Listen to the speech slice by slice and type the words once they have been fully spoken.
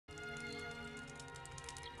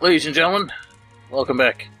Ladies and gentlemen, welcome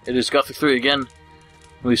back. It is Gothic 3 again,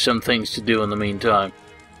 with some things to do in the meantime.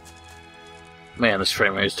 Man, this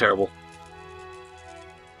frame rate is terrible.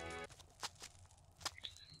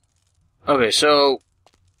 Okay, so,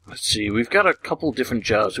 let's see, we've got a couple different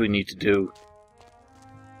jobs we need to do.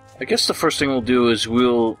 I guess the first thing we'll do is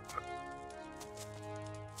we'll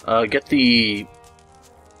get the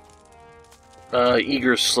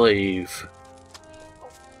eager slave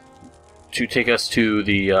to take us to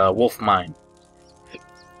the wolf mine.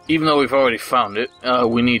 Even though we've already found it,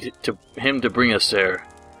 we need him to bring us there.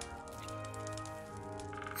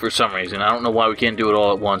 For some reason. I don't know why we can't do it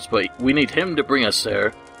all at once, but we need him to bring us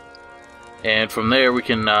there. And from there we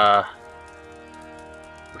can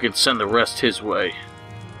send the rest his way.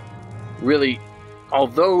 Really,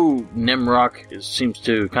 although Nemrock seems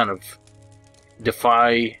to kind of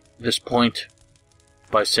defy this point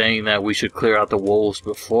by saying that we should clear out the wolves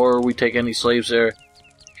before we take any slaves there,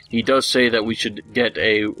 he does say that we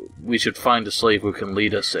should find a slave who can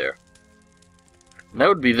lead us there. And that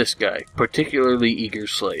would be this guy, particularly eager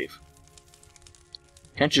slave.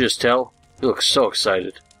 Can't you just tell? He looks so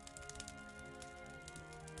excited.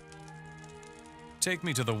 Take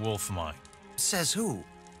me to the wolf mine. Says who?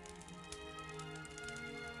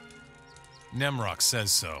 Nemrock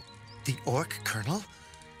says so. The orc colonel?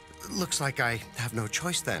 Looks like I have no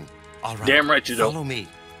choice then. All right. Damn right you don't. Follow me.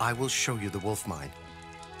 I will show you the wolf mine.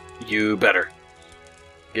 You better.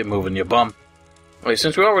 Get moving, you bum. Okay,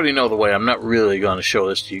 since we already know the way, I'm not really going to show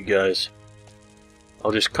this to you guys.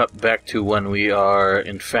 I'll just cut back to when we are,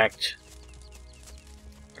 in fact,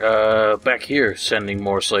 back here, sending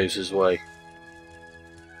more slaves his way.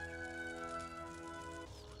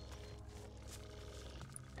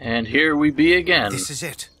 And here we be again. This is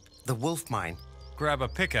it. The wolf mine. Grab a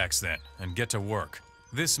pickaxe then, and get to work.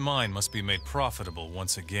 This mine must be made profitable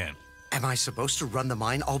once again. Am I supposed to run the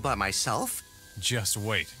mine all by myself? Just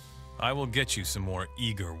wait. I will get you some more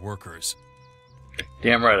eager workers.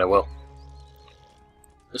 Damn right I will.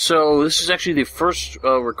 So, this is actually the first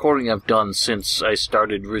recording I've done since I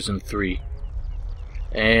started Risen 3.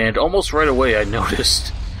 And almost right away I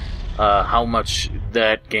noticed how much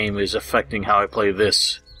that game is affecting how I play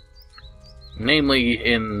this. Namely,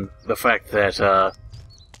 in the fact that I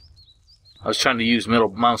was trying to use middle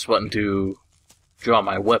mouse button to draw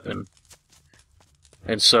my weapon.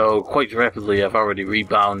 And so, quite rapidly, I've already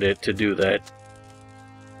rebound it to do that.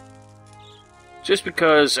 Just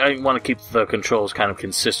because I want to keep the controls kind of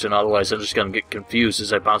consistent, otherwise I'm just going to get confused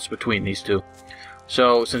as I bounce between these two.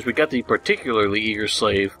 So, since we got the particularly eager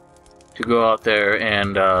slave to go out there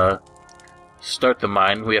and start the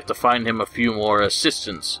mine, we have to find him a few more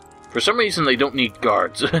assistants. For some reason, they don't need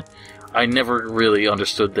guards. I never really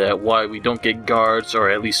understood that, why we don't get guards, or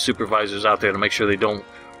at least supervisors out there to make sure they don't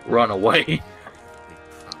run away.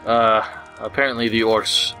 Apparently the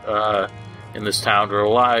orcs in this town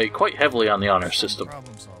rely quite heavily on the honor system.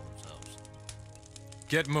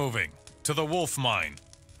 Get moving. To the wolf mine.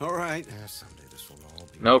 All right. Someday this will all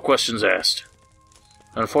be... No questions asked.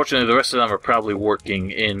 Unfortunately, the rest of them are probably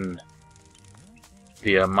working in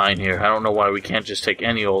the mine here. I don't know why we can't just take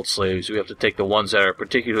any old slaves. We have to take the ones that are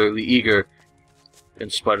particularly eager, in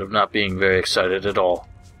spite of not being very excited at all.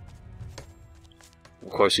 Of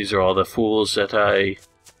course, these are all the fools that I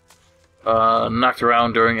knocked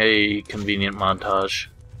around during a convenient montage.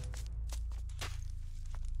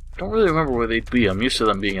 Don't really remember where they'd be. I'm used to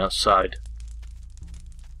them being outside.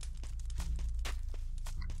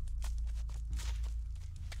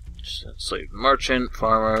 Slave merchant,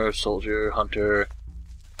 farmer, soldier, hunter,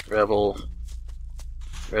 rebel,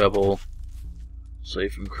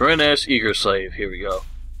 slave from Corinnes, eager slave. Here we go.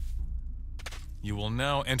 You will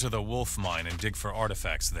now enter the wolf mine and dig for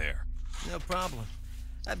artifacts there. No problem.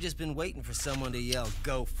 I've just been waiting for someone to yell,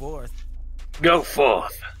 "Go forth." Go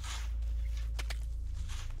forth!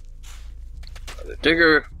 The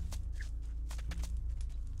digger.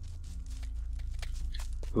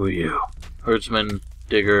 Who are you? Herdsman,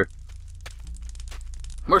 digger,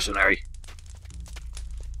 mercenary.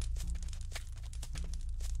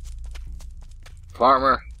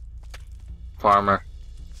 Farmer.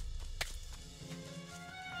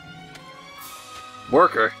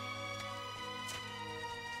 Worker.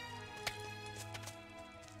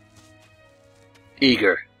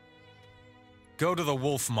 Eager. Go to the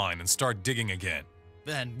wolf mine and start digging again.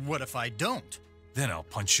 And what if I don't? Then I'll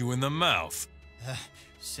punch you in the mouth.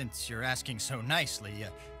 Since you're asking so nicely,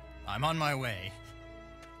 I'm on my way.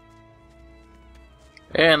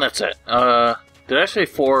 And that's it. Did I say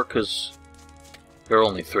 4? Because there are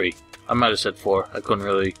only 3. I might have said 4. I couldn't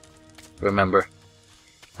really remember.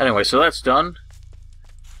 Anyway, so that's done.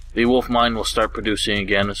 The wolf mine will start producing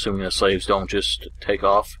again, assuming the slaves don't just take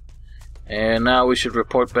off. And now we should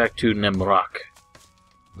report back to Nemrock.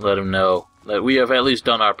 Let him know that we have at least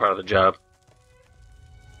done our part of the job. Is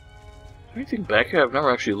there anything back here? I've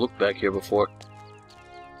never actually looked back here before.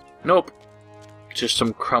 Nope. Just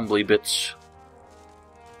some crumbly bits.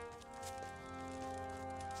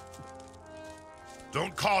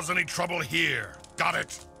 Don't cause any trouble here. Got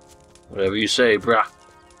it? Whatever you say, brah.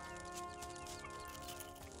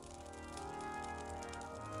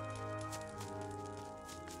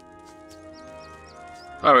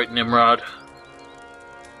 Alright, Nimrod.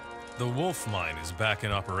 The wolf mine is back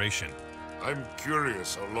in operation. I'm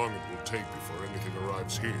curious how long it will take before anything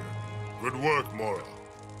arrives here. Good work, Mora.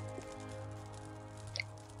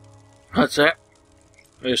 That's that.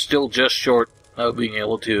 We're still just short of being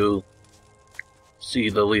able to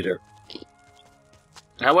see the leader.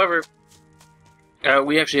 However,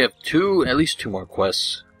 we actually have at least two more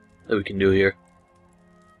quests that we can do here.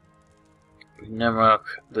 Nemrock,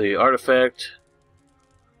 the artifact.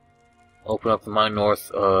 Open up the mine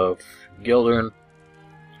north of Geldern.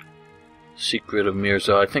 Secret of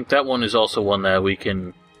Mirza. I think that one is also one that we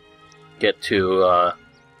can get to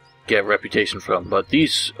get reputation from. But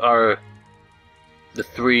these are the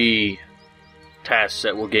three tasks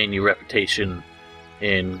that will gain you reputation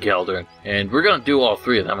in Geldern. And we're going to do all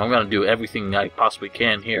three of them. I'm going to do everything I possibly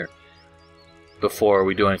can here before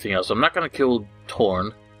we do anything else. I'm not going to kill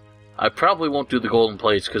Torn. I probably won't do the golden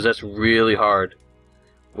plates because that's really hard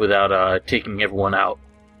without taking everyone out.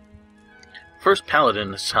 First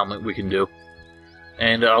Paladin's helmet we can do.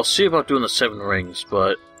 And I'll see about doing the 7 rings,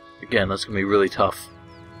 but again, that's going to be really tough.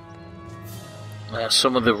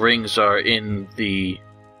 Some of the rings are in the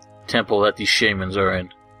temple that these shamans are in.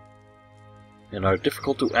 And are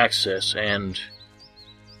difficult to access, and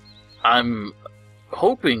I'm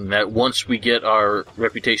hoping that once we get our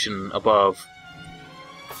reputation above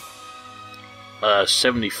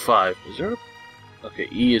 75, is there a... Okay,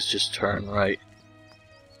 E is just turn, right.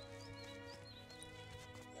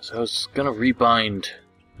 So I was gonna rebind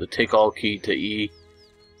the take all key to E,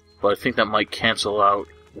 but I think that might cancel out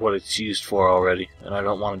what it's used for already, and I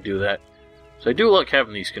don't want to do that. So I do like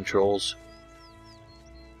having these controls.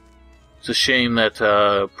 It's a shame that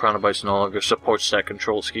Chronobytes no longer supports that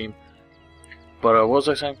control scheme. But what was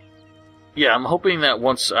I saying? Yeah, I'm hoping that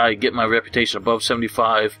once I get my reputation above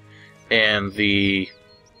 75 and the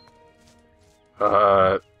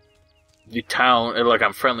town, like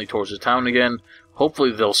I'm friendly towards the town again,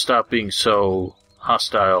 hopefully they'll stop being so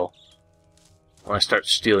hostile when I start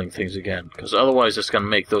stealing things again. Because otherwise it's going to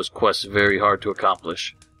make those quests very hard to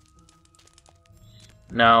accomplish.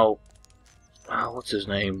 Now, what's his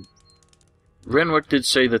name? Renwick did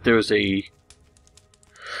say that there was a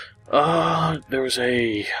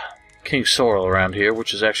King Sorrel around here,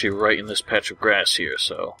 which is actually right in this patch of grass here,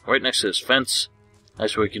 so right next to this fence.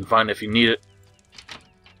 That's where you can find it if you need it.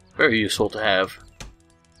 Very useful to have.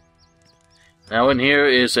 Now in here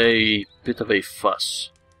is a bit of a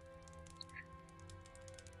fuss.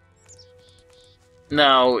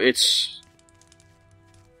 Now, it's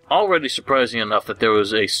already surprising enough that there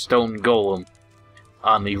was a stone golem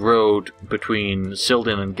on the road between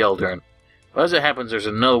Sildon and Geldern. But as it happens, there's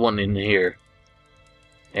another one in here.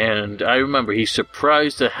 And I remember he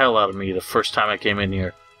surprised the hell out of me the first time I came in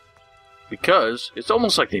here. Because it's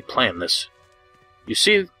almost like they planned this. You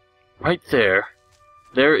see, right there,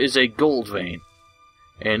 there is a gold vein.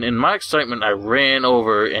 And in my excitement, I ran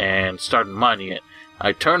over and started mining it.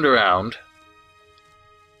 I turned around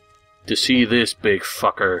to see this big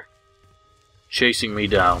fucker chasing me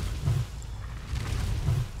down.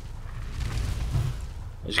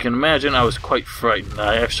 As you can imagine, I was quite frightened.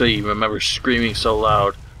 I actually remember screaming so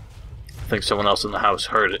loud, I think someone else in the house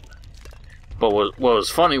heard it. But what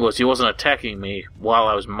was funny was he wasn't attacking me while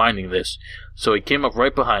I was mining this. So he came up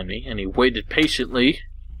right behind me, and he waited patiently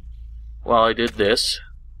while I did this.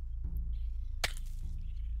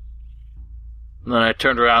 And then I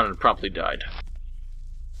turned around and promptly died.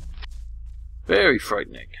 Very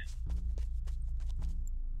frightening.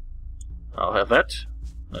 I'll have that.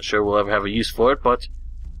 Not sure we'll ever have a use for it, but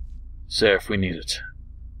it's there if we need it.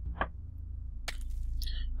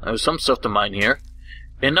 There's some stuff to mine here.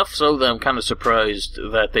 Enough so that I'm kind of surprised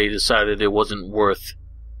that they decided it wasn't worth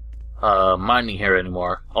mining here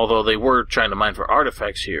anymore. Although they were trying to mine for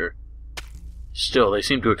artifacts here. Still, they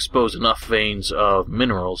seem to expose enough veins of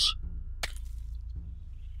minerals.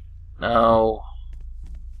 Now,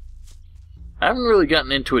 I haven't really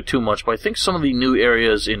gotten into it too much, but I think some of the new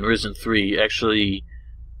areas in Risen 3 actually,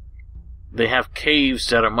 they have caves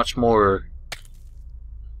that are much more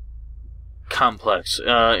complex.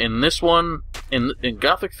 In this one, in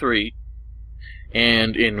Gothic 3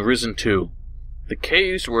 and in Risen 2, the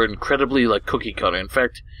caves were incredibly like cookie cutter. In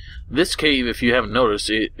fact, this cave, if you haven't noticed,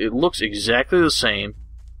 it looks exactly the same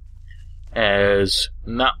as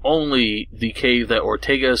not only the cave that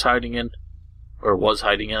Ortega is hiding in, or was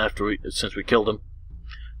hiding in since we killed him,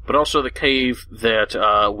 but also the cave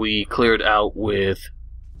that we cleared out with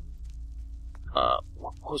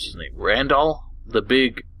what was his name? Randall, the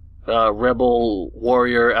big rebel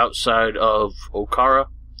warrior outside of Okara.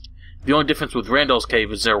 The only difference with Randall's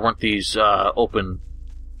cave is there weren't these open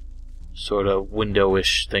sort of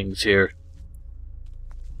window-ish things here.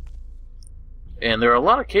 And there are a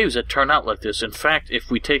lot of caves that turn out like this. In fact, if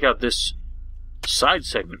we take out this side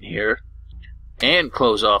segment here and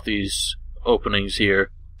close off these openings here,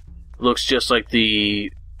 it looks just like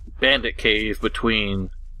the bandit cave between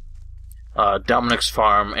Dominic's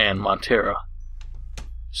farm and Montera.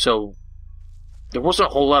 So there wasn't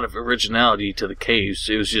a whole lot of originality to the caves.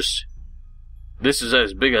 It was just, this is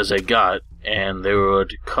as big as they got, and they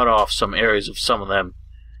would cut off some areas of some of them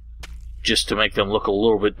just to make them look a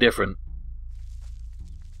little bit different.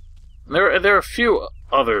 There are a few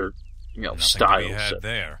other, styles. To be had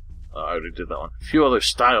there. I already did that one. A few other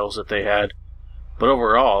styles that they had, but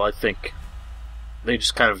overall, I think they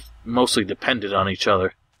just kind of mostly depended on each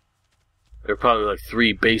other. There were probably like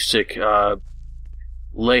 3 basic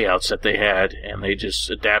layouts that they had, and they just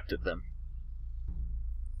adapted them.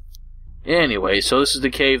 Anyway, so this is the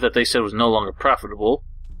cave that they said was no longer profitable.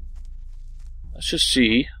 Let's just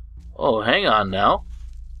see. Oh, hang on now.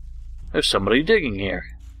 There's somebody digging here.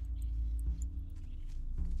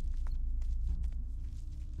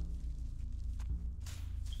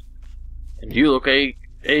 And you look a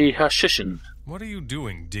Hashishin. What are you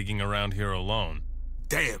doing digging around here alone?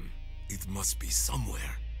 Damn, it must be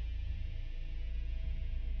somewhere.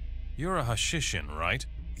 You're a Hashishin, right?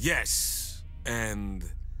 Yes, and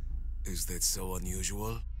is that so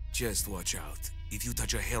unusual? Just watch out. If you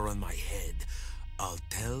touch a hair on my head, I'll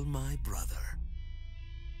tell my brother.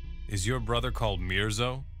 Is your brother called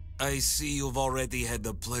Mirzo? I see you've already had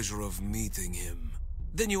the pleasure of meeting him.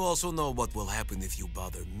 Then you also know what will happen if you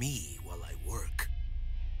bother me while I work.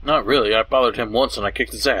 Not really. I bothered him once and I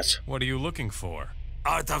kicked his ass. What are you looking for?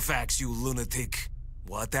 Artifacts, you lunatic.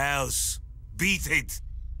 What else? Beat it!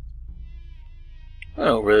 I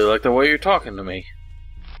don't really like the way you're talking to me.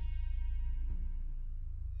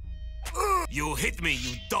 You hit me,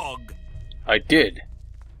 you dog! I did.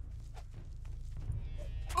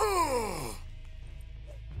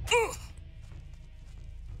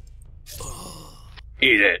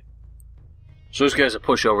 Eat it. So this guy's a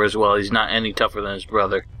pushover as well. He's not any tougher than his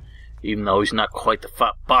brother, even though he's not quite the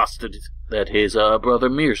fat bastard that his brother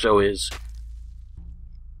Mirzo is.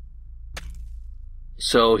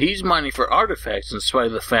 So he's mining for artifacts in spite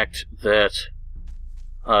of the fact that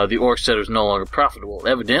the orc said it was no longer profitable.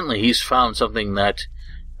 Evidently, he's found something that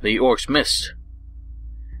the orcs missed,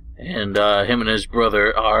 and him and his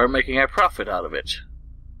brother are making a profit out of it.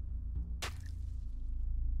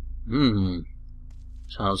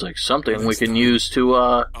 Sounds like something we can use to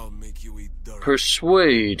I'll make you eat dirt.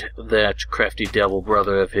 persuade that crafty devil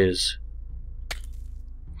brother of his.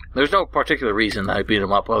 There's no particular reason I beat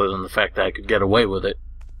him up other than the fact that I could get away with it.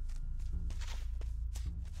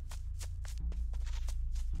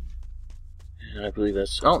 And I believe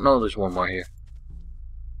that's... Oh, no, there's one more here.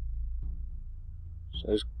 So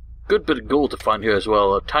there's a good bit of gold to find here as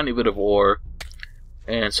well. A tiny bit of ore.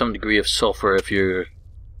 And some degree of sulfur if you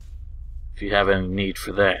have any need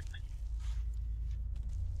for that.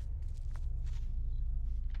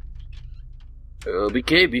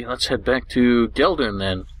 BKB, let's head back to Geldern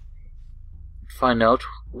then. Find out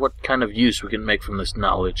what kind of use we can make from this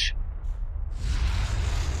knowledge.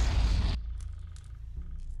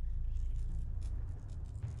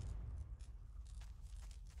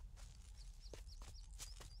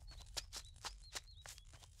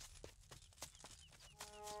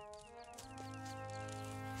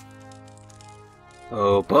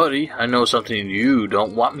 Oh, buddy, I know something you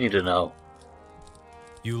don't want me to know.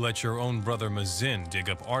 You let your own brother Mazin dig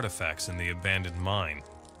up artifacts in the abandoned mine.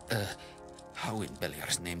 How in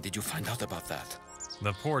Beliar's name did you find out about that?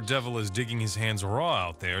 The poor devil is digging his hands raw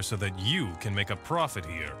out there so that you can make a profit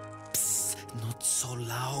here. Psst, not so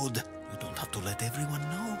loud. You don't have to let everyone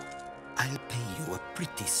know. I'll pay you a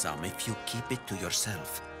pretty sum if you keep it to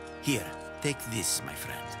yourself. Here, take this, my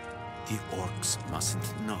friend. The orcs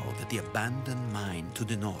mustn't know that the abandoned mine to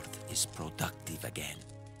the north is productive again.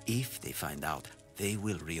 If they find out, they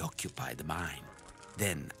will reoccupy the mine.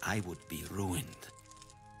 Then I would be ruined.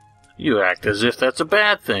 You act as if that's a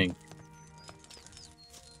bad thing.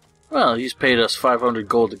 Well, he's paid us 500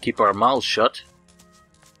 gold to keep our mouths shut.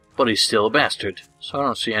 But he's still a bastard, so I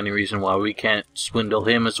don't see any reason why we can't swindle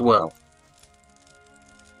him as well.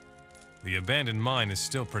 The abandoned mine is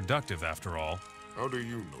still productive after all. How do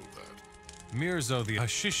you know that? Mirzo the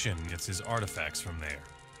Hashishin gets his artifacts from there.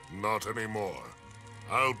 Not anymore.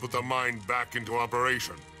 I'll put the mine back into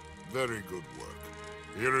operation. Very good work.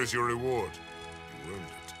 Here is your reward. You earned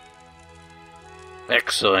it.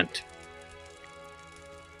 Excellent.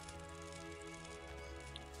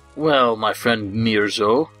 Well, my friend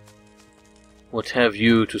Mirzo, what have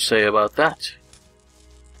you to say about that?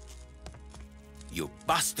 You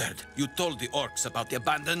bastard! You told the orcs about the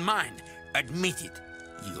abandoned mine. Admit it.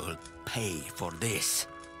 You'll pay for this.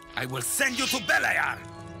 I will send you to Beliar!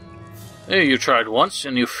 Hey, you tried once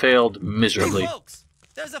and you failed miserably. Hey, folks!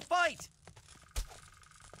 There's a fight!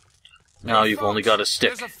 Now you've only got a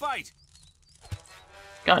stick. There's a fight.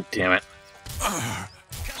 God damn it.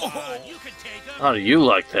 Come on, you can take him. How do you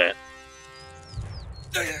like that?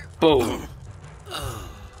 Boom.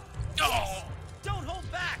 Don't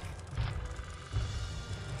hold back!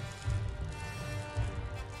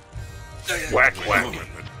 Whack, whack.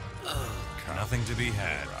 Nothing to be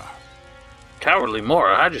had. Cowardly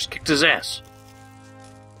Mora, I just kicked his ass.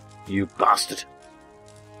 You bastard.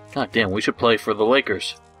 God damn, we should play for the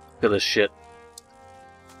Lakers. Look at this shit.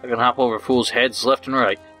 I can hop over fools' heads left and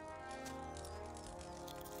right.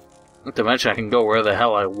 Not to mention I can go where the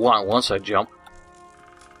hell I want once I jump.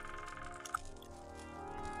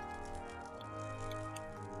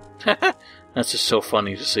 That's just so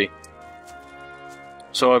funny to see.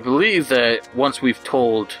 So I believe that once we've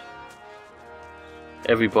told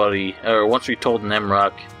everybody, or once we told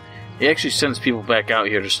Nemrock, he actually sends people back out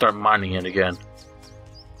here to start mining it again.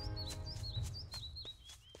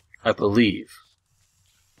 I believe.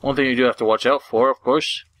 One thing you do have to watch out for, of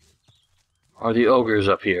course, are the ogres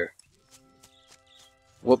up here.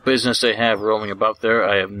 What business they have roaming about there,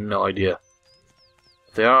 I have no idea.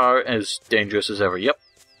 They are as dangerous as ever. Yep.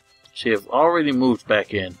 So you have already moved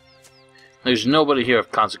back in. There's nobody here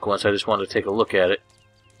of consequence, I just wanted to take a look at it.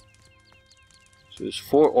 So there's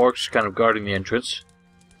 4 orcs kind of guarding the entrance.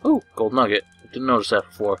 Ooh, gold nugget. Didn't notice that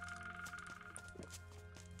before.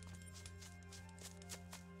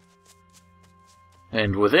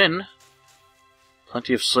 And within,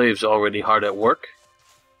 plenty of slaves already hard at work.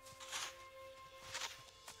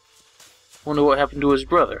 Wonder what happened to his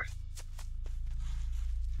brother.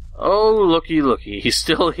 Oh, looky, looky. He's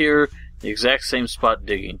still here, the exact same spot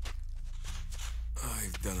digging.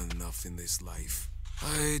 I've done enough in this life.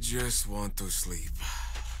 I just want to sleep.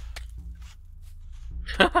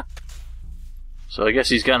 So I guess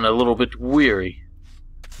he's gotten a little bit weary.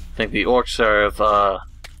 I think the orcs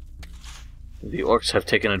have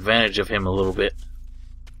taken advantage of him a little bit.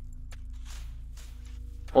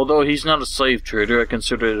 Although he's not a slave trader, I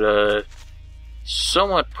consider it a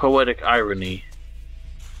somewhat poetic irony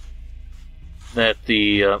that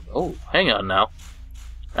the... oh, hang on now.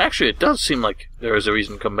 Actually, it does seem like there is a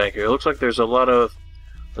reason to come back here. It looks like there's a lot of,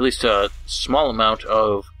 at least a small amount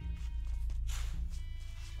of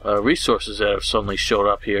resources that have suddenly showed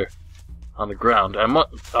up here on the ground.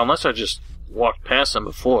 Unless I just walked past them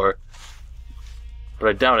before. But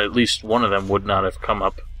I doubt at least one of them would not have come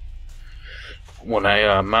up when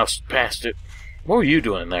I moused past it. What were you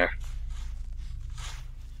doing there?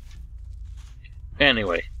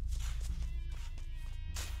 Anyway.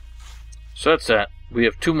 So that's that. We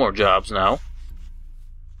have 2 more jobs now.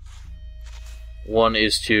 One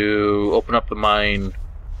is to open up the mine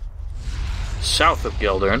south of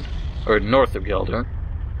Geldern, or north of Geldern.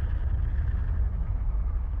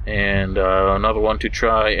 And another one to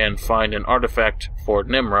try and find an artifact for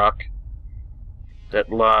Nemrock that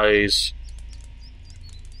lies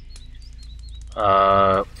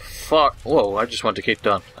far... Whoa, I just went to Cape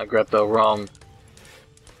Dun. I grabbed the wrong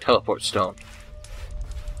teleport stone.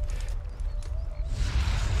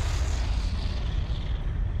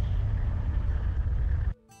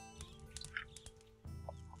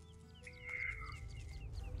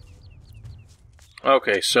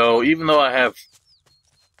 Okay, so even though I have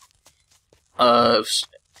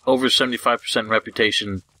over 75%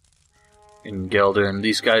 reputation in Geldern,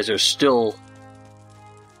 these guys are still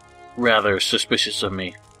rather suspicious of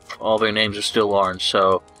me. All their names are still orange,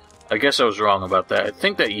 so I guess I was wrong about that. I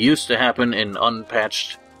think that used to happen in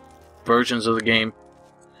unpatched versions of the game,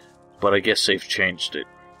 but I guess they've changed it.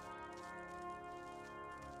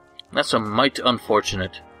 That's a mite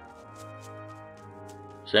unfortunate.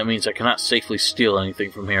 So that means I cannot safely steal anything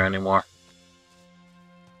from here anymore.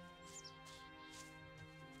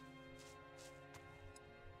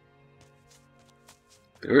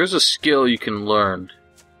 There is a skill you can learn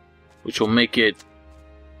which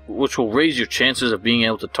will raise your chances of being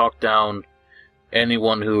able to talk down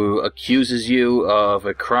anyone who accuses you of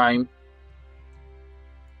a crime.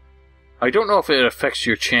 I don't know if it affects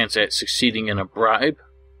your chance at succeeding in a bribe,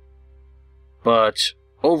 but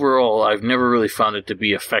overall, I've never really found it to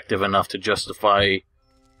be effective enough to justify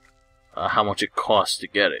how much it costs to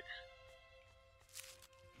get it.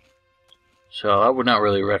 So I would not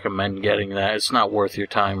really recommend getting that. It's not worth your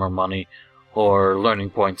time or money or learning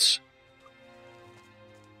points.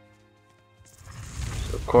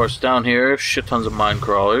 So of course, down here, shit tons of mine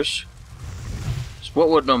crawlers. So what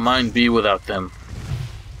would a mine be without them?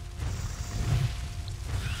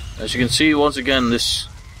 As you can see, once again, this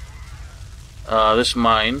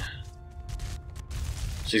mine,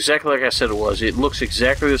 it's exactly like I said it was. It looks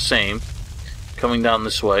exactly the same coming down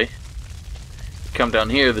this way. Come down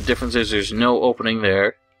here, the difference is there's no opening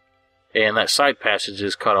there, and that side passage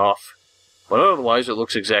is cut off, but otherwise it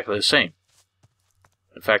looks exactly the same.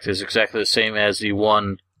 In fact, it's exactly the same as the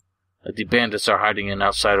one that the bandits are hiding in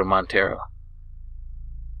outside of Montero.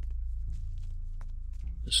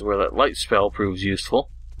 This is where that light spell proves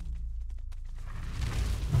useful.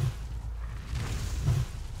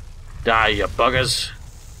 Die, you buggers!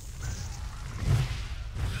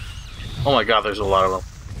 Oh my god, there's a lot of them.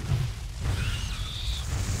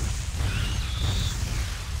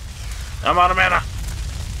 I'm out of mana!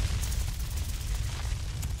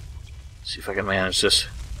 See if I can manage this.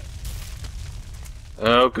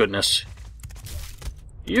 Oh, goodness.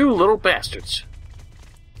 You little bastards.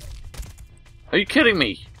 Are you kidding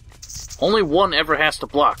me? Only one ever has to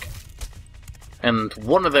block. And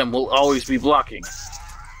one of them will always be blocking.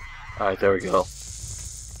 Alright, there we go.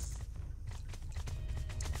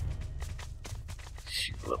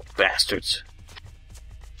 You little bastards.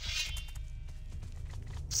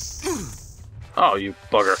 Oh, you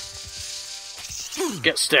bugger.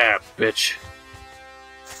 Get stabbed, bitch.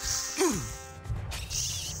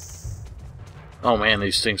 Oh man,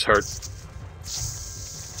 these things hurt.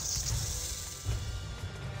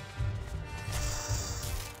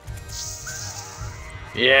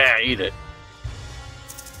 Yeah, eat it.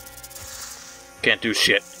 Can't do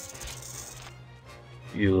shit.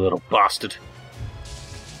 You little bastard.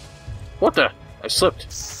 What the? I slipped.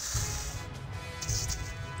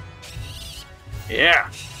 Yeah.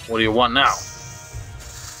 What do you want now?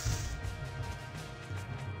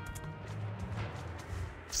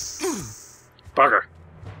 Bugger.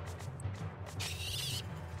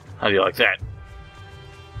 How do you like that?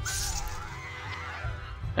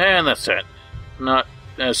 And that's it. Not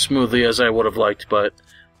as smoothly as I would have liked, but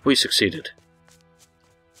we succeeded.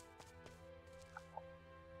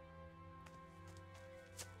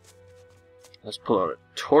 Let's pull out a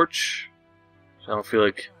torch. I don't feel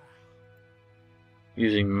like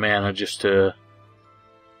using mana just to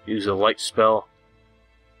use a light spell.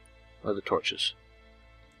 Where are the torches?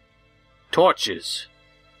 Torches!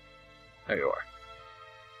 There you are.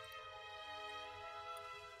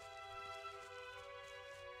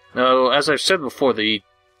 Now, as I've said before, the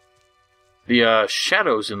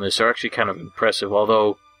shadows in this are actually kind of impressive,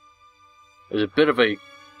 although there's a bit of a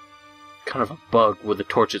kind of a bug with the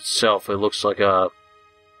torch itself. It looks like a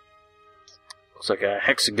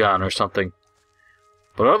hexagon or something.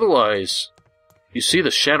 But otherwise, you see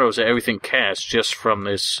the shadows that everything casts just from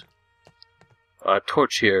this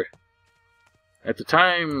torch here. At the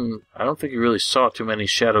time, I don't think you really saw too many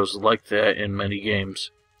shadows like that in many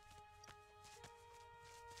games.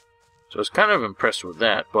 So I was kind of impressed with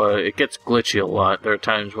that, but it gets glitchy a lot. There are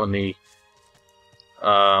times when the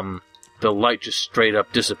light just straight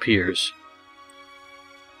up disappears.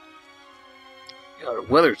 Got a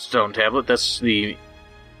weathered stone tablet. That's the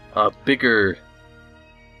bigger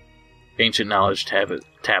ancient knowledge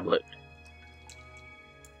tablet.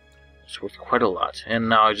 It's worth quite a lot. And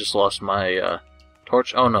now I just lost my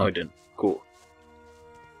torch. Oh no, I didn't. Cool.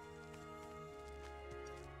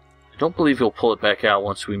 I don't believe he'll pull it back out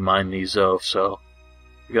once we mine these though, so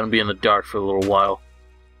we're gonna be in the dark for a little while.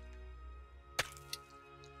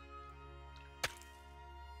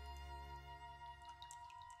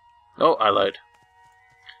 Oh, I lied.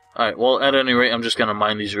 Alright, well, at any rate, I'm just gonna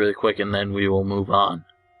mine these really quick and then we will move on.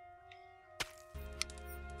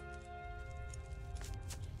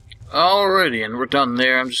 Alrighty, and we're done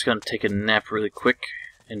there. I'm just gonna take a nap really quick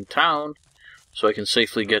in town so I can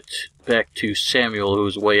safely get back to Samuel,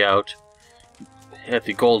 who's way out at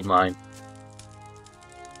the gold mine.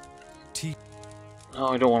 Oh,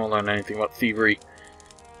 I don't want to learn anything about thievery.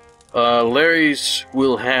 Larry's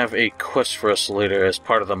will have a quest for us later as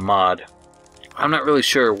part of the mod. I'm not really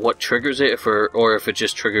sure what triggers it, or if it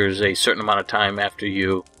just triggers a certain amount of time after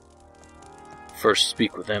you first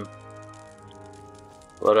speak with him.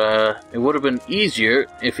 But it would have been easier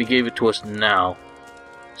if he gave it to us now,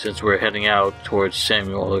 since we're heading out towards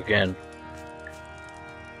Samuel again.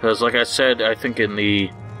 Because, like I said, I think in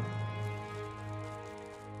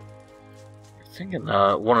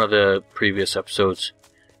one of the previous episodes,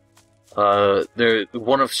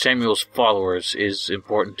 one of Samuel's followers is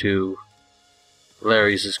important to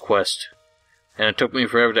Larry's quest. And it took me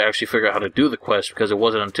forever to actually figure out how to do the quest, because it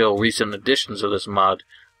wasn't until recent editions of this mod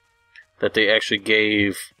that they actually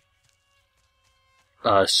gave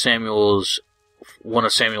one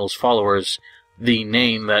of Samuel's followers the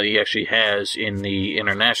name that he actually has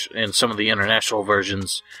in some of the international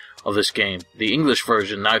versions of this game. The English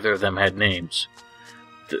version, neither of them had names.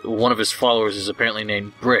 One of his followers is apparently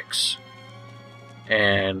named Bricks,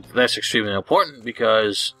 and that's extremely important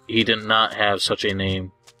because he did not have such a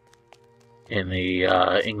name in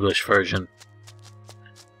the English version.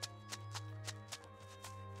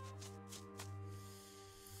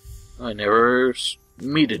 I never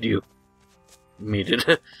meted you.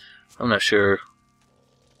 Meted? I'm not sure.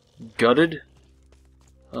 Gutted?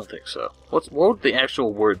 I don't think so. What would the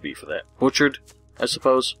actual word be for that? Butchered, I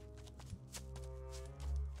suppose?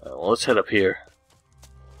 Well, let's head up here.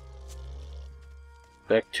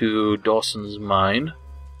 Back to Dawson's mine.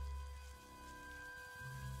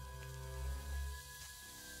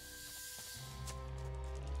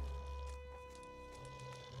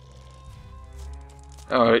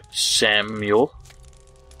 Alright, Samuel.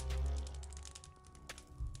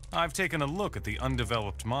 I've taken a look at the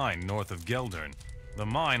undeveloped mine north of Geldern. The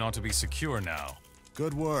mine ought to be secure now.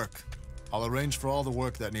 Good work. I'll arrange for all the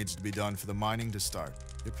work that needs to be done for the mining to start.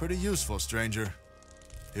 You're pretty useful, stranger.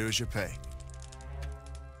 Here's your pay.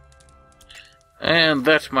 And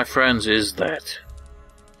that, my friends, is that.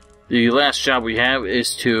 The last job we have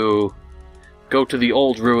is to go to the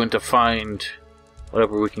old ruin to find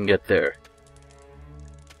whatever we can get there.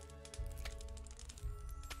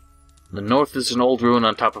 The north is an old ruin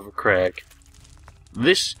on top of a crag.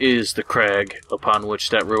 This is the crag upon which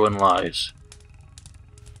that ruin lies.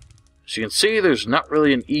 As you can see, there's not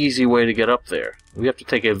really an easy way to get up there. We have to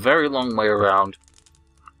take a very long way around.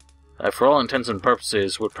 For all intents and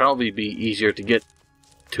purposes, would probably be easier to get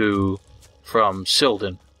to from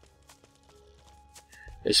Geldern.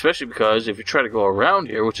 Especially because if you try to go around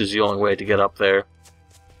here, which is the only way to get up there,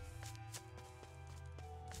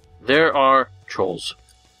 there are trolls.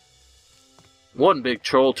 One big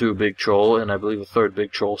troll, two big troll, and I believe a third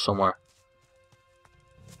big troll somewhere.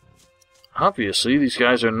 Obviously, these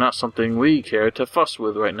guys are not something we care to fuss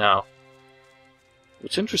with right now.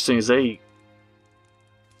 What's interesting is they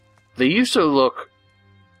used to look,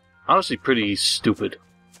 honestly, pretty stupid.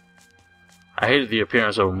 I hated the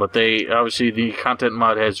appearance of them, but obviously the content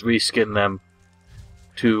mod has reskinned them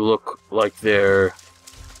to look like their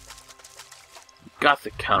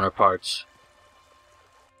Gothic counterparts.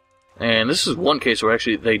 And this is one case where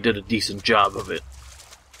actually they did a decent job of it.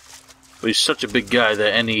 But he's such a big guy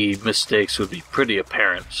that any mistakes would be pretty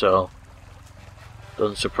apparent, so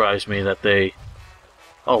doesn't surprise me that they...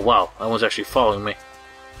 Oh wow, that one's actually following me.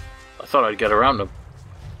 I thought I'd get around them.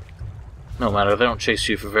 No matter, they don't chase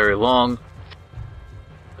you for very long.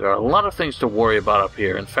 There are a lot of things to worry about up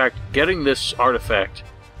here. In fact, getting this artifact...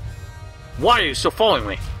 Why are you still following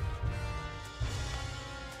me?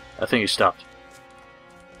 I think he stopped.